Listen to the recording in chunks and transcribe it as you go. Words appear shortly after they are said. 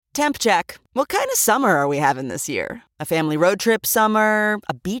Temp check. What kind of summer are we having this year? A family road trip summer?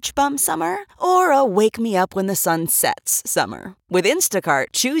 A beach bum summer? Or a wake me up when the sun sets summer? With Instacart,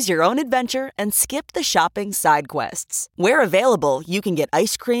 choose your own adventure and skip the shopping side quests. Where available, you can get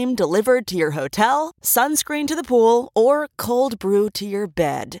ice cream delivered to your hotel, sunscreen to the pool, or cold brew to your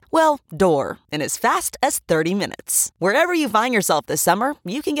bed. Well, door, in as fast as 30 minutes. Wherever you find yourself this summer,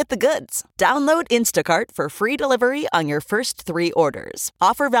 you can get the goods. Download Instacart for free delivery on your first 3 orders.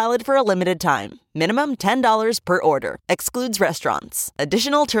 Offer valid for a limited time. Minimum $10 per order. Excludes restaurants.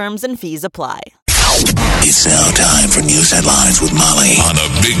 Additional terms and fees apply. It's now time for news headlines with Molly on the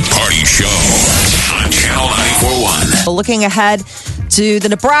Big Party Show on Channel 94.1. Looking ahead to the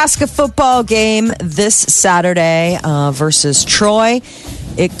Nebraska football game this Saturday versus Troy.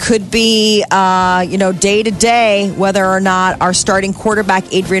 It could be, day to day whether or not our starting quarterback,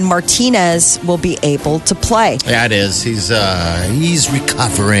 Adrian Martinez, will be able to play. Yeah, it is. He's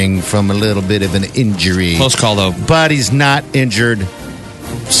recovering from a little bit of an injury. Close call, though. But he's not injured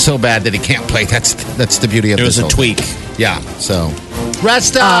so bad that he can't play. That's the beauty of it. It was a tweak. Yeah, so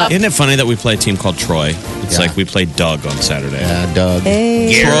rest up. Isn't it funny that we play a team called Troy? It's like we played Doug on Saturday. Yeah, Doug.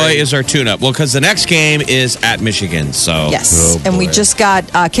 Hey. Troy is our tune-up. Well, because the next game is at Michigan, so... Yes, and we just got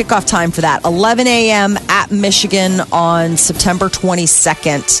kickoff time for that. 11 a.m. at Michigan on September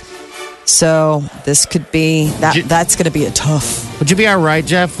 22nd. So this could be... That's going to be a tough... Would you be all right,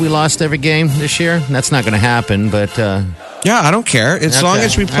 Jeff? We lost every game this year? That's not going to happen, but... Yeah, I don't care. As long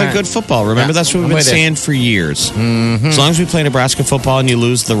as we play good football. Remember, that's what we've been saying for years. Mm-hmm. As long as we play Nebraska football and you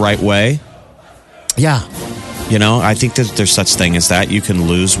lose the right way. Yeah. You know, I think that there's such thing as that. You can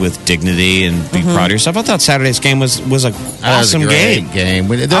lose with dignity and be proud of yourself. I thought Saturday's game was an awesome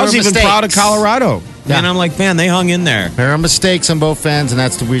game. I was even proud of Colorado. Yeah. And I'm like, man, they hung in there. There are mistakes on both ends, and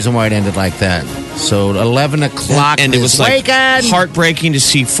that's the reason why it ended like that. So 11 o'clock and it was like heartbreaking to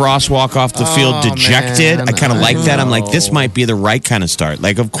see Frost walk off the field dejected. Man. I kind of like that. I'm like, this might be the right kind of start.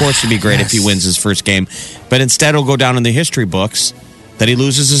 Like, of course, it'd be great if he wins his first game. But instead, it'll go down in the history books that he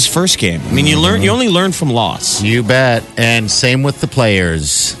loses his first game. I mean, you only learn from loss. You bet. And same with the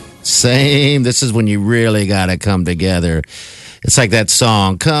players. Same. This is when you really got to come together. It's like that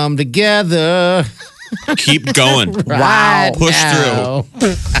song, Come Together. Keep going. Wow. Push through.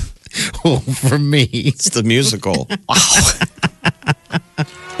 Oh, for me. It's the musical. Wow.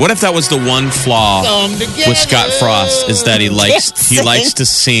 What if that was the one flaw with Scott Frost is that he likes to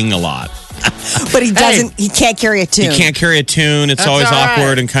sing a lot. But he doesn't. He can't carry a tune. He can't carry a tune. It's always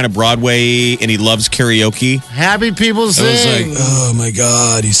awkward and kind of Broadway, and he loves karaoke. Happy people sing. I was like, oh my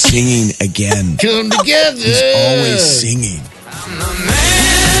God, he's singing again. Come together. He's always singing.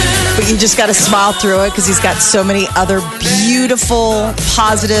 But you just got to smile through it because he's got so many other beautiful,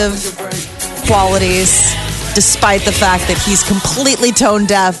 positive qualities, despite the fact that he's completely tone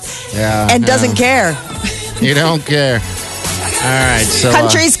deaf and doesn't care. You don't care. All right. So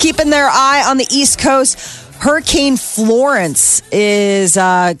countries keeping their eye on the East Coast. Hurricane Florence is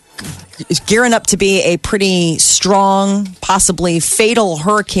gearing up to be a pretty strong, possibly fatal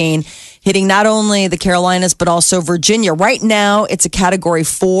hurricane, hitting not only the Carolinas, but also Virginia. Right now, it's a Category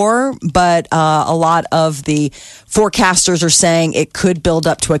 4, but a lot of the forecasters are saying it could build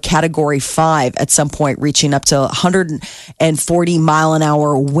up to a Category 5 at some point, reaching up to 140 mile an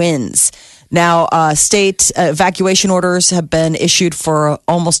hour winds. Now, state evacuation orders have been issued for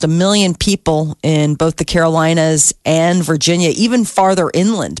almost 1 million people in both the Carolinas and Virginia, even farther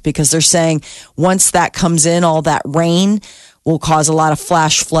inland, because they're saying once that comes in, all that rain will cause a lot of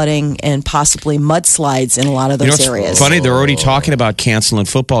flash flooding and possibly mudslides in a lot of those areas. It's funny, they're already talking about canceling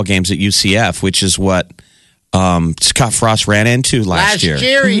football games at UCF, which is what Scott Frost ran into last year. Last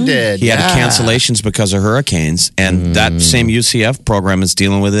year he did. He had cancellations because of hurricanes, and that same UCF program is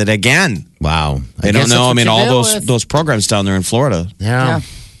dealing with it again. Wow. They don't know. I mean, all those programs down there in Florida. Yeah.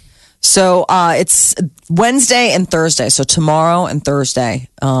 So it's Wednesday and Thursday. So tomorrow and Thursday,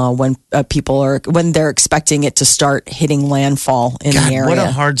 when they're expecting it to start hitting landfall in the area. What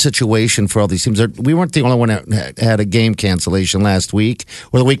a hard situation for all these teams. We weren't the only one that had a game cancellation last week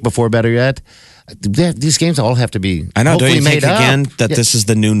or the week before. Better yet, these games all have to be. I know. Don't you think again that this is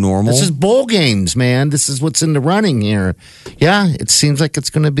the new normal? This is bowl games, man. This is what's in the running here. Yeah, it seems like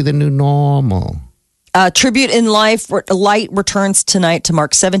it's going to be the new normal. Tribute in Light returns tonight to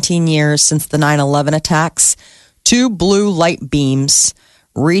mark 17 years since the 9/11 attacks. 2 blue light beams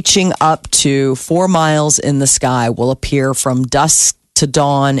reaching up to 4 miles in the sky will appear from dusk to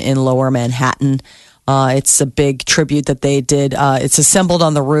dawn in Lower Manhattan. It's a big tribute that they did. It's assembled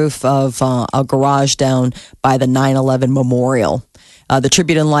on the roof of a garage down by the 9/11 memorial. The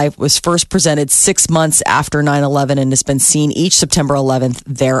tribute in life was first presented 6 months after 9/11 and has been seen each September 11th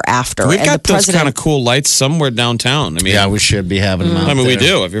thereafter. We've And got the those president- kind of cool lights somewhere downtown. I mean, Yeah, we should be having them out I mean, we there.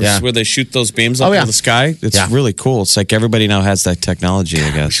 do. Have you ever where they shoot those beams up Oh, yeah. in the sky? It's Yeah. really cool. It's like everybody now has that technology,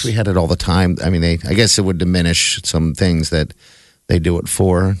 I guess. Wish we had it all the time. I mean, I guess it would diminish some things that they do it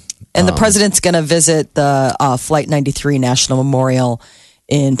for. And the president's going to visit the Flight 93 National Memorial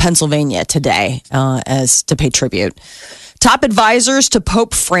in Pennsylvania today as to pay tribute. Top advisors to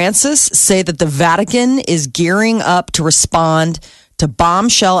Pope Francis say that the Vatican is gearing up to respond to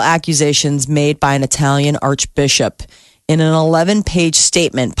bombshell accusations made by an Italian archbishop. In an 11-page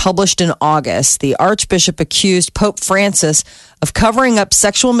statement published in August, the archbishop accused Pope Francis of covering up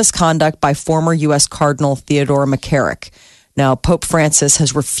sexual misconduct by former U.S. Cardinal Theodore McCarrick. Now, Pope Francis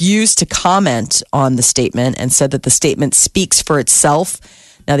has refused to comment on the statement and said that the statement speaks for itself.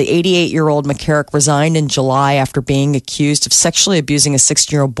 Now, the 88-year-old McCarrick resigned in July after being accused of sexually abusing a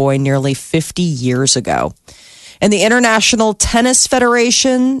 16-year-old boy nearly 50 years ago. And the International Tennis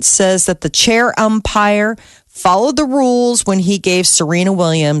Federation says that the chair umpire followed the rules when he gave Serena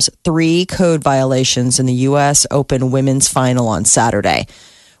Williams 3 code violations in the U.S. Open women's final on Saturday.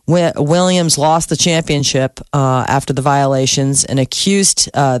 Williams lost the championship after the violations and accused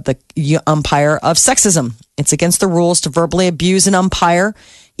the umpire of sexism. It's against the rules to verbally abuse an umpire.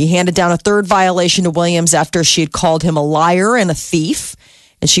 He handed down a 3rd violation to Williams after she had called him a liar and a thief.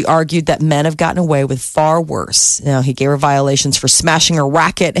 And she argued that men have gotten away with far worse. Now, he gave her violations for smashing her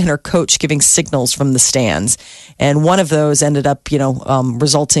racket and her coach giving signals from the stands. And one of those ended up,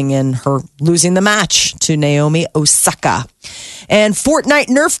 resulting in her losing the match to Naomi Osaka. And Fortnite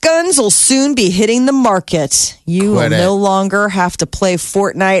Nerf guns will soon be hitting the market. You will no longer have to play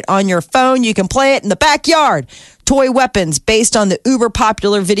Fortnite on your phone. You can play it in the backyard. Toy weapons based on the uber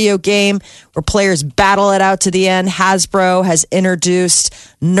popular video game where players battle it out to the end. Hasbro has introduced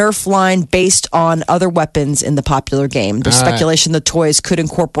Nerf line based on other weapons in the popular game. There's speculation the toys could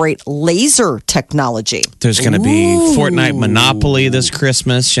incorporate laser technology. There's going to be Fortnite Monopoly this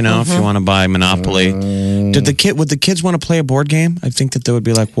Christmas, if you want to buy Monopoly. Would the kids want to play a board game? I think that they would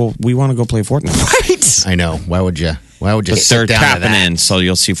be like, well, we want to go play Fortnite. Right. I know. Why would you? But they're tapping in, so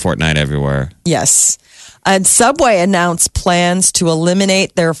you'll see Fortnite everywhere. Yes. And Subway announced plans to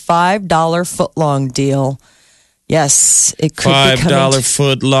eliminate their $5 footlong deal. Yes, it could be $5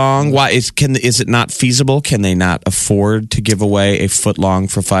 foot long. Why is it not feasible? Can they not afford to give away a foot long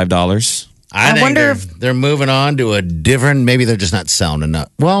for $5? I think wonder they're moving on to a different. Maybe they're just not selling enough.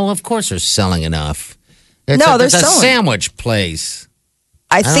 Well, of course they're selling enough. It's they're a selling. Sandwich place.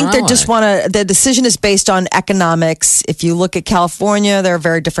 I think they know. just want to. The decision is based on economics. If you look at California, they're a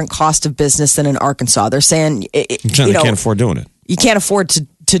very different cost of business than in Arkansas. They're saying They can't afford doing it. You can't afford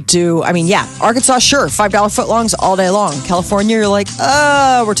to do. I mean, yeah, Arkansas, sure, $5 footlongs all day long. California, you're like,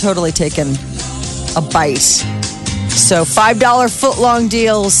 we're totally taking a bite. So $5 footlong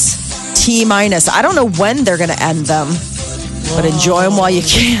deals, T minus. I don't know when they're going to end them, but enjoy them while you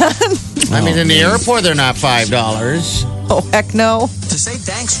can. I mean, in the airport, they're not $5. Oh, heck no. To say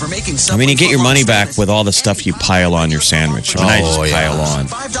thanks for making You get your money back with all the stuff you pile on your sandwich. I just pile on.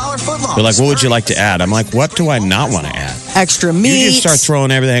 $5 footlongs. They're like, what would you like to add? I'm like, what do I not want to add? Extra meat. You just start throwing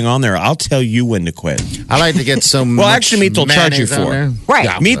everything on there. I'll tell you when to quit. I like to get some. Well, actually, meat they'll charge you for. Right.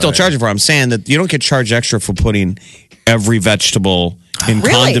 Yeah, Meat they'll charge you for. I'm saying that you don't get charged extra for putting every vegetable and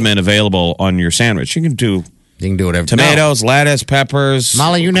Really? condiment available on your sandwich. You can do You can do whatever. tomatoes, lettuce, peppers. No.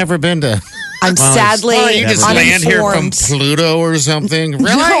 Molly, you never been to. I'm sadly You just land here from uninformed. Pluto or something.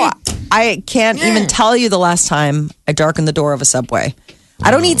 Really? No, I can't even tell you the last time I darkened the door of a Subway.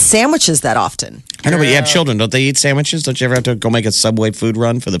 I don't eat sandwiches that often. I know, but you have children. Don't they eat sandwiches? Don't you ever have to go make a Subway food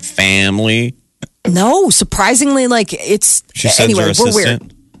run for the family? No, surprisingly, it's She sends anyway. her We're weird.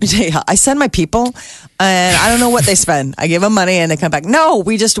 assistant. Yeah, I send my people, and I don't know what they spend. I give them money, and they come back. No,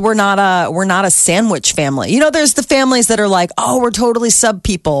 we're not a sandwich family. There's the families that are like, oh, we're totally sub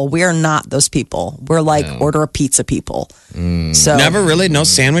people. We are not those people. We're like order a pizza people. So Never really? No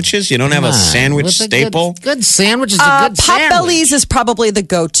sandwiches? You don't have a sandwich What's a staple? Good sandwich is a good sandwich. Potbellies is probably the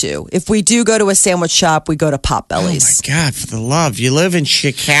go-to. If we do go to a sandwich shop, we go to Potbellies. Oh, my God, for the love. You live in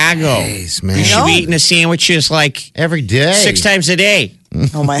Chicago. Jeez, man. You should be eating the sandwiches like Every day. 6 times a day.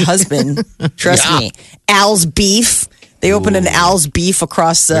 Oh, my husband, trust me. Al's Beef. They opened an Al's Beef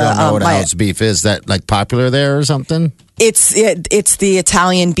across the. I don't know what Al's beef is. That popular there or something? It's the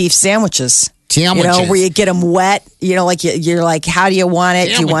Italian beef sandwiches. Sandwiches. Where you get them wet. You're like, how do you want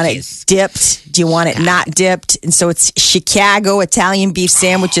it? Do you want it Sandwiches. dipped? Do you want it not dipped? And so it's Chicago Italian beef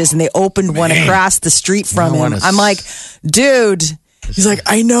sandwiches, and they opened one across the street from him. I'm like, dude, He's like,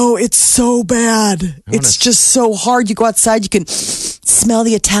 I know, it's so bad. It's just so hard. You go outside, you can smell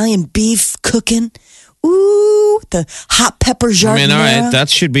the Italian beef cooking. Ooh, the hot pepper jardinera. I mean, all right, that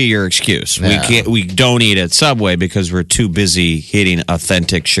should be your excuse. Yeah. We don't eat at Subway because we're too busy hitting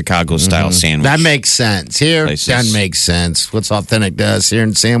authentic Chicago-style sandwich. That makes sense. Here, places. that makes sense. What's authentic does here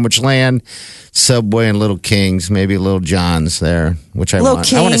in Sandwich Land, Subway and Little Kings, maybe Little John's there, which I Little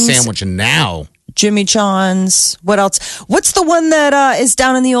want. I want a Kings. sandwich now. Jimmy John's. What else? What's the one that is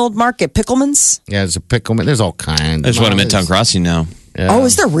down in the old market? Pickleman's? Yeah, there's a pickle. There's all kinds. There's one at Midtown Crossing now. Yeah. Oh,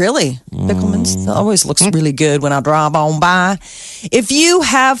 is there really? Pickleman's always looks really good when I drive on by. If you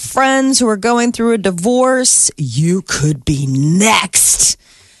have friends who are going through a divorce, you could be next.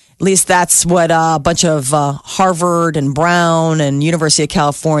 At least that's what a bunch of Harvard and Brown and University of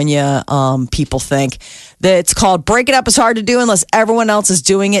California people think. That it's called break it up is hard to do unless everyone else is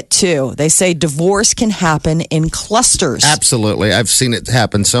doing it too. They say divorce can happen in clusters. Absolutely. I've seen it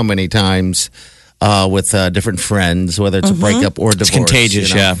happen so many times with different friends, whether it's a breakup or divorce. It's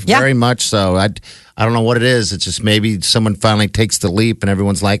contagious, yeah. Very much so. I don't know what it is. It's just maybe someone finally takes the leap and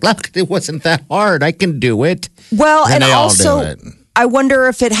everyone's like, look, it wasn't that hard. I can do it. Well, and they all also, do it. I wonder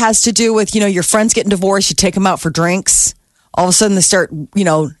if it has to do with, your friends getting divorced, you take them out for drinks. All of a sudden they start,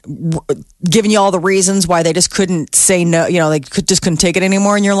 giving you all the reasons why they just couldn't say no, they just couldn't take it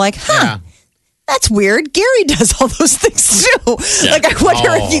anymore. And you're like, Yeah. that's weird. Gary does all those things too. Like, I wonder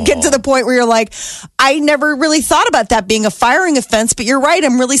if you get to the point where you're like, I never really thought about that being a firing offense, but you're right.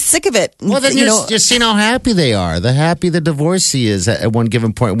 I'm really sick of it. Well, then you're seeing how happy they are. The happy the divorcee is at one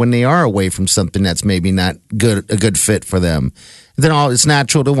given point when they are away from something that's maybe not a good fit for them. Then it's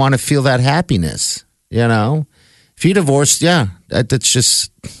natural to want to feel that happiness, If you divorced, that's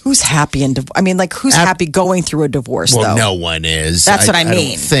just... Who's happy who's happy going through a divorce, Well, though? no one is. That's what I don't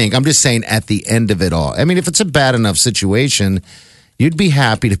mean. think. I'm just saying at the end of it all. I mean, if it's a bad enough situation, you'd be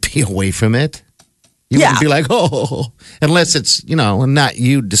happy to be away from it. You wouldn't be like, oh, unless it's, not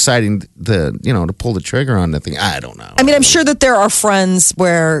you deciding to pull the trigger on the thing. I don't know. I mean, I'm sure that there are friends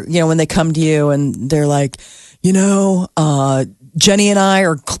where, when they come to you and they're like, Jenny and I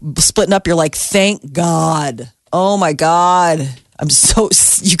are splitting up. You're like, thank God. Oh my God.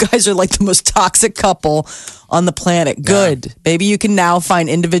 You guys are like the most toxic couple on the planet. Good. Yeah. Maybe you can now find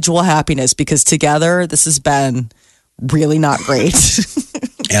individual happiness because together this has been really not great.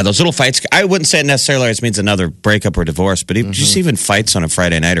 Yeah, those little fights, I wouldn't say it necessarily always means another breakup or divorce, but just even fights on a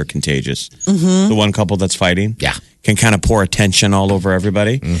Friday night are contagious. The one couple that's fighting can kind of pour attention all over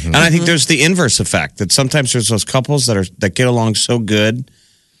everybody. And I think there's the inverse effect that sometimes there's those couples that get along so good,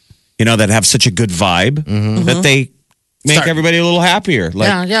 that have such a good vibe that they make everybody a little happier.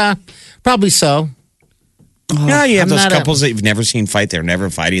 Like, yeah, probably so. Yeah, you have those couples that you've never seen fight. They're never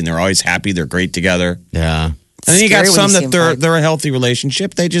fighting. They're always happy. They're great together. Yeah. And then you got some that they're a healthy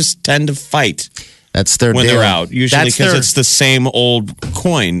relationship. They just tend to fight. That's their when deal. They're out. Usually because it's the same old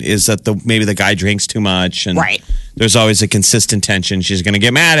coin is that maybe the guy drinks too much. And there's always a consistent tension. She's going to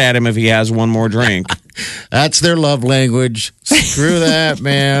get mad at him if he has one more drink. That's their love language. Screw that,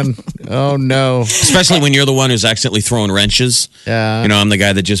 man. Oh, no. Especially when you're the one who's accidentally throwing wrenches. Yeah. I'm the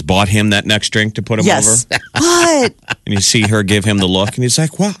guy that just bought him that next drink to put him over. What? And you see her give him the look. And he's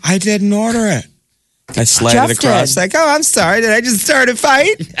like, well, I didn't order it. I slid it across. Like, oh, I'm sorry. Did I just start a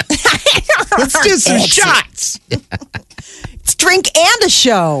fight? Let's do some shots. It's drink and a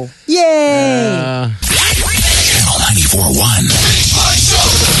show. Yay. Channel 94.1.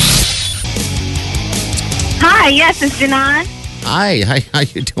 Hi, yes, it's Janan. Hi, how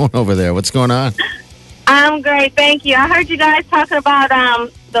you doing over there? What's going on? I'm great, thank you. I heard you guys talking about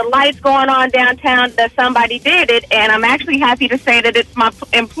the lights going on downtown that somebody did it, and I'm actually happy to say that it's my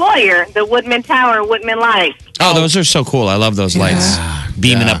employer, the Woodman Tower, Woodman Lights. Oh, those are so cool. I love those lights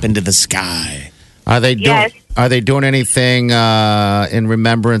beaming up into the sky. Are they doing anything in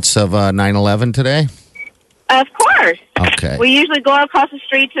remembrance of 9/11 today? Of course. Okay. We usually go across the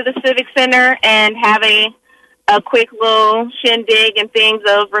street to the Civic Center and have a quick little shindig and things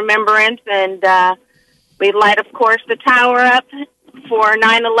of remembrance, and we light, of course, the tower up for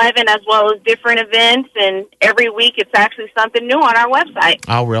 9/11 as well as different events, and every week it's actually something new on our website.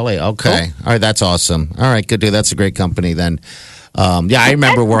 Oh, really? Okay. Cool. All right, that's awesome. All right, good dude. That's a great company then. I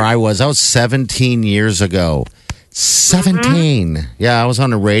remember where I was. I was 17 years ago. 17. Yeah, I was on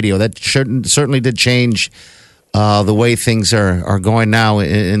the radio. That certainly did change the way things are going now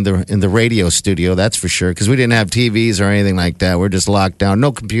in the radio studio. That's for sure. Because we didn't have TVs or anything like that. We're just locked down.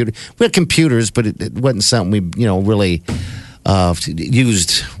 No computer. We had computers, but it wasn't something we really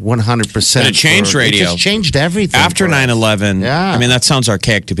used 100%. And it changed radio. It just changed everything. After for us. 9/11, Yeah. I mean, that sounds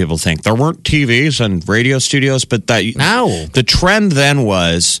archaic to people think. There weren't TVs and radio studios, but No. the trend then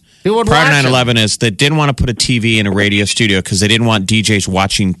was, People would prior to watch 9/11, is they didn't want to put a TV in a radio studio because they didn't want DJs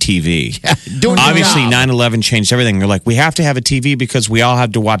watching TV. Doing the Obviously, job. 9/11 changed everything. They're like, we have to have a TV because we all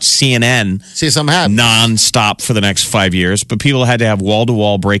have to watch CNN See something happen. nonstop for the next 5 years. But people had to have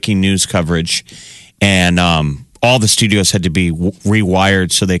wall-to-wall breaking news coverage, and all the studios had to be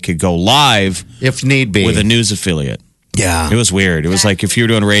rewired so they could go live If need be. with a news affiliate. Yeah. It was weird. It was like if you were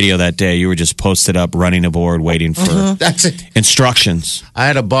doing radio that day, you were just posted up, running a board, waiting for That's it. instructions. I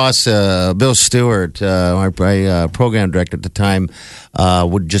had a boss, Bill Stewart, my program director at the time,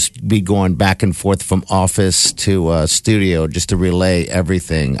 would just be going back and forth from office to studio just to relay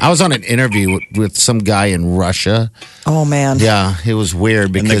everything. I was on an interview with some guy in Russia. Oh, man. Yeah, it was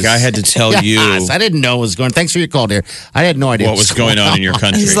weird because And the guy had to tell you Yes, I didn't know what was going. Thanks for your call, dear. I had no idea what was going on in your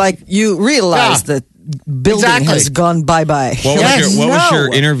country. He's like, you realize Yeah. that building Exactly. has gone bye-bye. what was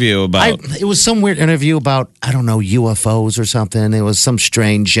your interview about? It was some weird interview about I don't know UFOs or something. It was some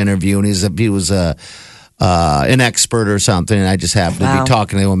strange interview, and he was an expert or something. And I just happened to Wow. be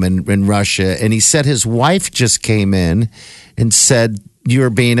talking to him in Russia, and he said his wife just came in and said you're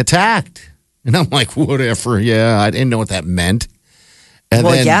being attacked, and I'm like, whatever. Yeah, I didn't know what that meant. And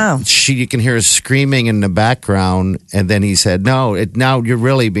Well, then yeah. you can hear her screaming in the background, and then he said, "No, now you're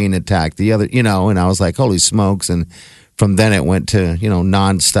really being attacked." The other, and I was like, "Holy smokes!" And from then it went to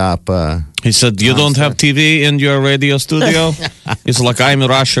nonstop. He said, you don't have TV in your radio studio? He's like, I'm in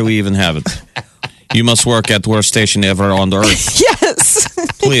Russia, we even have it. You must work at worst station ever on the earth. Yes.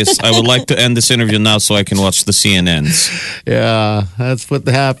 Please, I would like to end this interview now so I can watch the CNNs. Yeah, that's what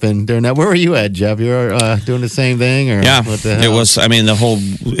happened during that. Where were you at, Jeff? You were doing the same thing, or Yeah, what the it hell? was, I mean, the whole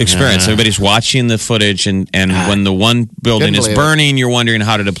experience. Yeah. Everybody's watching the footage, and when the one building is believe it. burning, you're wondering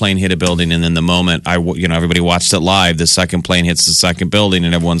how did a plane hit a building, and then the moment, everybody watched it live, the second plane hits the second building,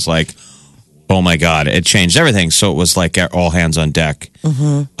 and everyone's like, oh my God, it changed everything. So it was like all hands on deck,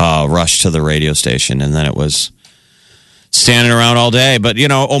 rush to the radio station. And then it was standing around all day. But,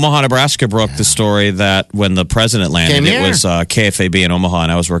 Omaha, Nebraska broke the story that when the president landed, Came it here. was KFAB in Omaha.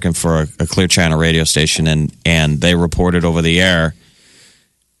 And I was working for a Clear Channel radio station. And they reported over the air,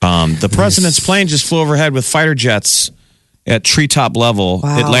 the president's plane just flew overhead with fighter jets at treetop level.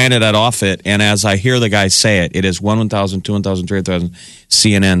 Wow. It landed at Offutt. And as I hear the guys say it, it is 1,000, 2,000, 3,000.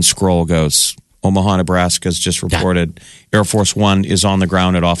 CNN scroll goes, Omaha, Nebraska has just reported Air Force One is on the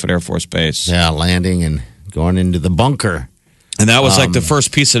ground at Offutt Air Force Base. Yeah, landing and going into the bunker. And that was like the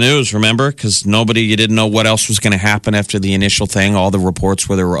first piece of news, remember? Because you didn't know what else was going to happen after the initial thing. All the reports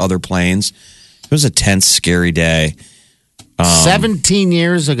where there were other planes. It was a tense, scary day. 17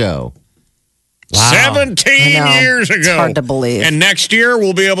 years ago. Wow. 17 I know. years ago. It's hard to believe. And next year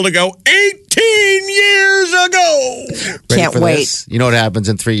we'll be able to go 18 years ago. Ready Can't for wait. this? You know what happens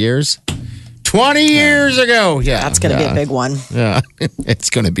in 3 years? 20 years ago. Yeah. That's going to be a big one. Yeah. It's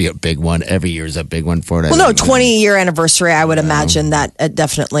going to be a big one. Every year is a big one for it. Well, no, 20-year anniversary, I would imagine that it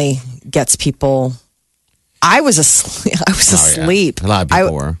definitely gets people. I was asleep. A lot of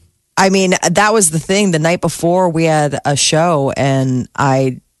people were. I mean, that was the thing. The night before, we had a show, and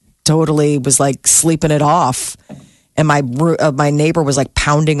I totally was like sleeping it off. And my neighbor was like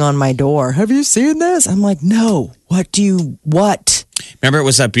pounding on my door. Have you seen this? I'm like, no. What? Remember, it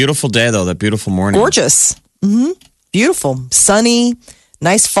was that beautiful day, though, that beautiful morning. Gorgeous. Beautiful. Sunny.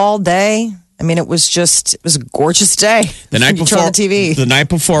 Nice fall day. I mean, it was a gorgeous day. The night You before, turn on the TV. The night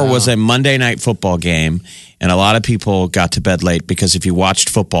before was a Monday night football game, and a lot of people got to bed late because if you watched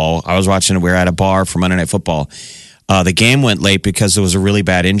football, I was watching it. We were at a bar for Monday Night Football. The game went late because there was a really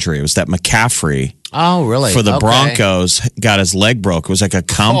bad injury. It was that McCaffrey Oh, really? for the Okay. Broncos got his leg broke. It was like a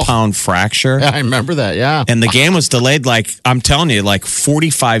compound fracture, Yeah, I remember that. Yeah. and the game was delayed. Like I'm telling you, like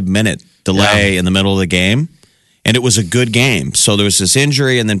 45-minute delay in the middle of the game. And it was a good game. So there was this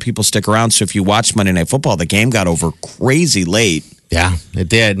injury, and then people stick around. So if you watch Monday Night Football, the game got over crazy late. Yeah, it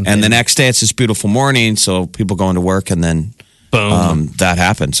did. And the next day, it's this beautiful morning. So people going to work, and then boom. that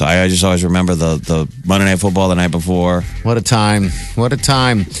happened. So I just always remember the Monday Night Football the night before. What a time. What a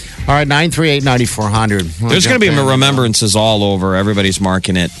time. All right, 938-9400. There's going to be remembrances all over. Everybody's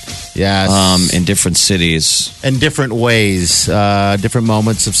marking it Yes. in different cities. In different ways, different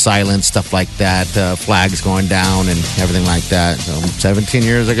moments of silence, stuff like that, flags going down and everything like that. So 17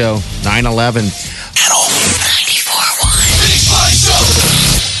 years ago, 9/11. Channel 94.1. Big Party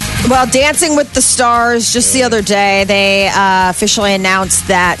Show. Well, Dancing with the Stars, just the other day, they officially announced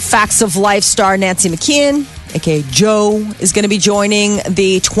that Facts of Life star Nancy McKeon, aka Joe, is going to be joining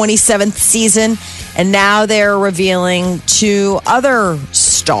the 27th season. And now they're revealing 2 other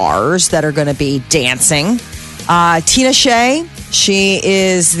stars that are going to be dancing. Tina Shey, she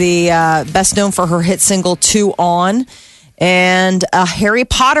is the best known for her hit single 2 On. And a Harry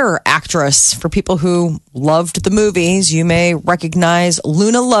Potter actress. For people who loved the movies, you may recognize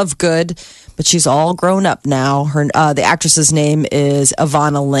Luna Lovegood, but she's all grown up now. The actress's name is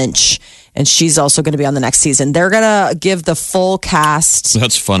Ivana Lynch, and she's also going to be on the next season. They're going to give the full cast.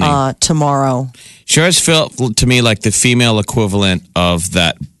 That's funny. Tomorrow. She always felt to me like the female equivalent of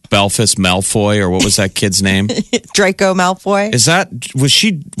that Belfast Malfoy, or what was that kid's name? Draco Malfoy.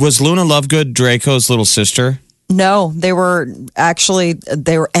 Was Luna Lovegood Draco's little sister? No, they were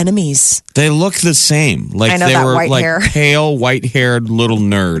enemies. They look the same. Like I know they that were white like hair. pale, white-haired little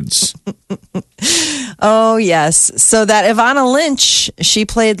nerds. Oh, yes. So that Ivana Lynch, she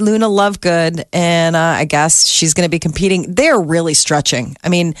played Luna Lovegood, and I guess she's going to be competing. They're really stretching. I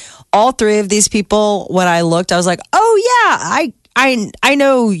mean, all 3 of these people, when I looked, I was like, oh, yeah, I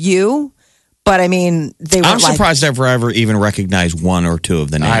know you. But I mean, I'm surprised I've ever even recognized 1 or 2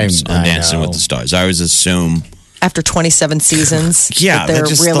 of the names on Dancing with the Stars. I always assume after 27 seasons, yeah, they're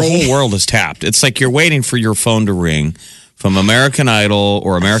really the whole world is tapped. It's like you're waiting for your phone to ring from American Idol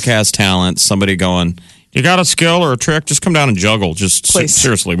or America Has Talent. Somebody going, "You got a skill or a trick? Just come down and juggle. Just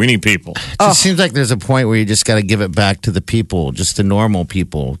seriously, we need people." It just seems like there's a point where you just got to give it back to the people, just the normal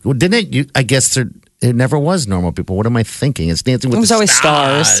people. Well, didn't it? I guess it never was normal people. What am I thinking? It's Dancing with the Stars. It was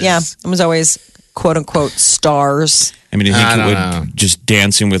always stars. Yeah, it was always quote unquote stars. I mean, do you think it would just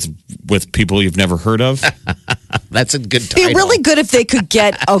dancing with people you've never heard of? That's a good title. Be really good if they could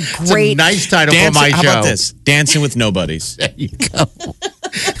get a great, it's a nice title for my show. How about this? Dancing with Nobodies. There you go.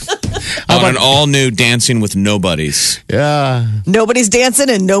 On an all-new Dancing with Nobodies. Yeah. Nobody's dancing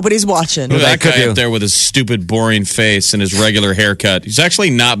and nobody's watching. Look at that guy up there with his stupid, boring face and his regular haircut. He's actually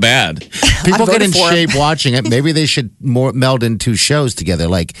not bad. People get in shape watching it. Maybe they should meld in 2 shows together,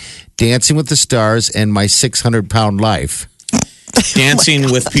 like Dancing with the Stars and My 600-Pound Life.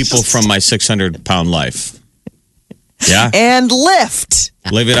 Dancing with people from My 600-Pound Life. Yeah. And lift.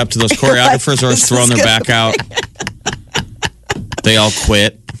 Leave it up to those choreographers or throwing their back out. They all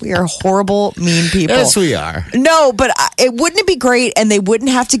quit. We are horrible, mean people. Yes, we are. No, but wouldn't it be great? And they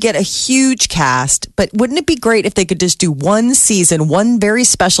wouldn't have to get a huge cast, but wouldn't it be great if they could just do 1 season, 1 very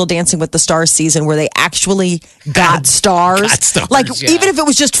special Dancing with the Stars season where they actually got stars? Like, even if it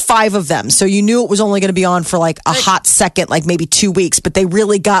was just 5 of them. So you knew it was only going to be on for like a hot second, like maybe 2 weeks, but they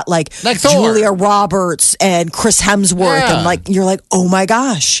really got like Julia Roberts and Chris Hemsworth. And like, you're like, oh my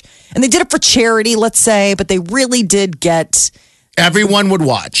gosh. And they did it for charity, let's say, but they really did get... Everyone would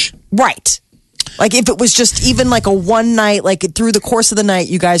watch. Right. Like if it was just even like a 1 night, like through the course of the night,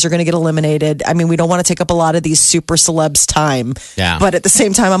 you guys are going to get eliminated. I mean, we don't want to take up a lot of these super celebs' time. Yeah. But at the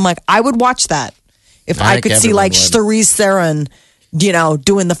same time, I'm like, I would watch that. If I could see like Charlize Theron,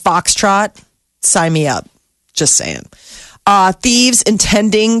 doing the foxtrot, sign me up. Just saying. Thieves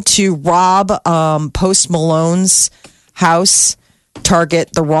intending to rob Post Malone's house.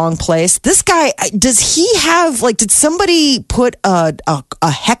 Target the wrong place. This guy, does he have did somebody put a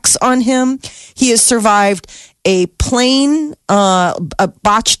hex on him? He has survived a plane, a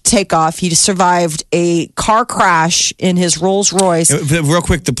botched takeoff. He survived a car crash in his Rolls Royce. Real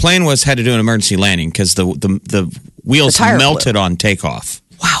quick, the plane had to do an emergency landing because the wheels melted on takeoff.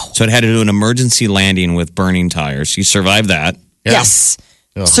 Wow! So it had to do an emergency landing with burning tires. He survived that. Yeah. Yes.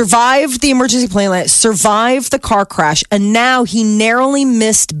 Survived the emergency plane land, survived the car crash, and now he narrowly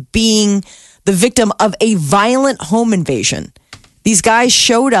missed being the victim of a violent home invasion. These guys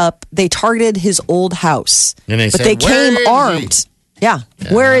showed up, they targeted his old house, but they came armed. Yeah,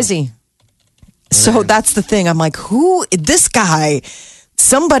 where is he? So that's the thing. I'm like, this guy,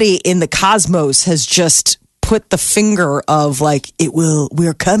 somebody in the cosmos has just put the finger of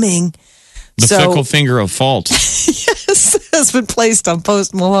we're coming. The fickle finger of fault. Yes, has been placed on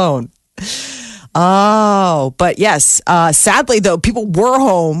Post Malone. Oh, but yes. Sadly, though, people were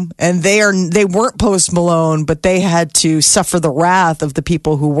home and they weren't Post Malone, but they had to suffer the wrath of the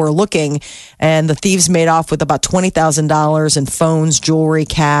people who were looking. And the thieves made off with about $20,000 in phones, jewelry,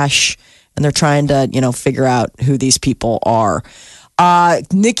 cash, and they're trying to figure out who these people are.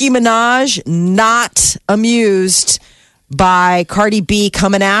 Nicki Minaj not amused by Cardi B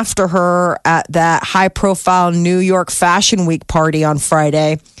coming after her at that high-profile New York Fashion Week party on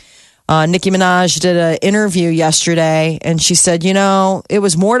Friday. Nicki Minaj did an interview yesterday, and she said, it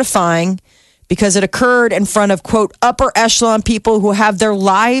was mortifying because it occurred in front of, quote, upper echelon people who have their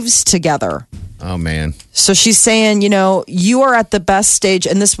lives together. Oh, man. So she's saying, you are at the best stage.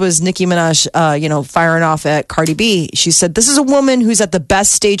 And this was Nicki Minaj, firing off at Cardi B. She said, this is a woman who's at the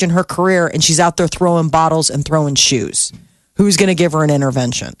best stage in her career, and she's out there throwing bottles and throwing shoes. Who's going to give her an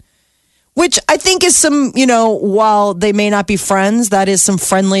intervention? Which I think is some, while they may not be friends, that is some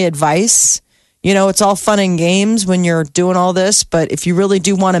friendly advice. It's all fun and games when you're doing all this. But if you really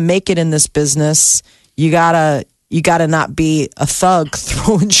do want to make it in this business, you gotta not be a thug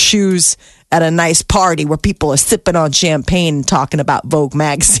throwing shoes at a nice party where people are sipping on champagne and talking about Vogue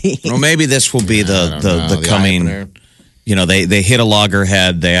magazine. Well, maybe this will be the coming. They hit a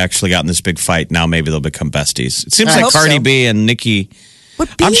loggerhead. They actually got in this big fight. Now maybe they'll become besties. It seems like Cardi B and Nicki.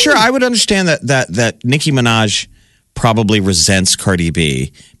 I'm sure I would understand that Nicki Minaj probably resents Cardi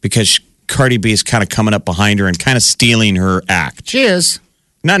B because Cardi B is kind of coming up behind her and kind of stealing her act. She is.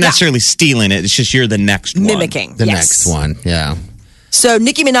 Not necessarily stealing it. It's just you're the next one. Mimicking. The next one, yeah. So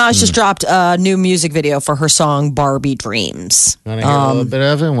Nicki Minaj just dropped a new music video for her song Barbie Dreams. Want to hear a little bit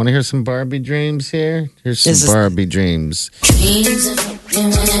of it? Want to hear some Barbie Dreams here? Here's some Barbie Dreams. Dreams of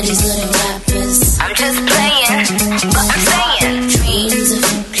Brooklyn, one of these little rappers. I'm just playing, but I'm saying. Dreams of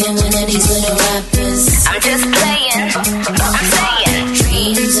Brooklyn, one of these little rappers. I'm just playing, but I'm saying.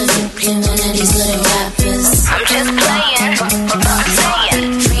 Dreams of Brooklyn, one of these little rappers. I'm just playing, but I'm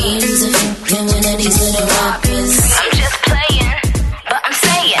saying. Dreams of Brooklyn, one of these little rappers. I'm just playing.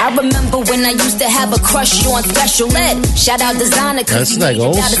 I remember when I used to have a crush on Special Ed. Shout out Designer. That's like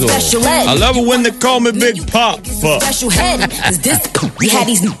old school. I love it when they call me Big Pop. Special head. Cause this, we had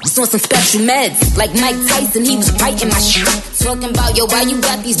these niggas on some special meds. Like Mike Tyson, he was writing my shit. Talking about, why you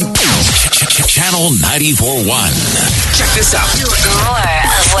got these. Channel 94.1. Check this out. More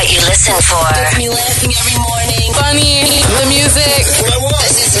of what you listen for. Gets me laughing every morning. Funny, the music.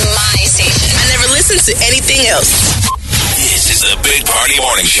 This is my station. I never listen to anything else. This is the Big Party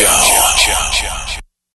Morning Show.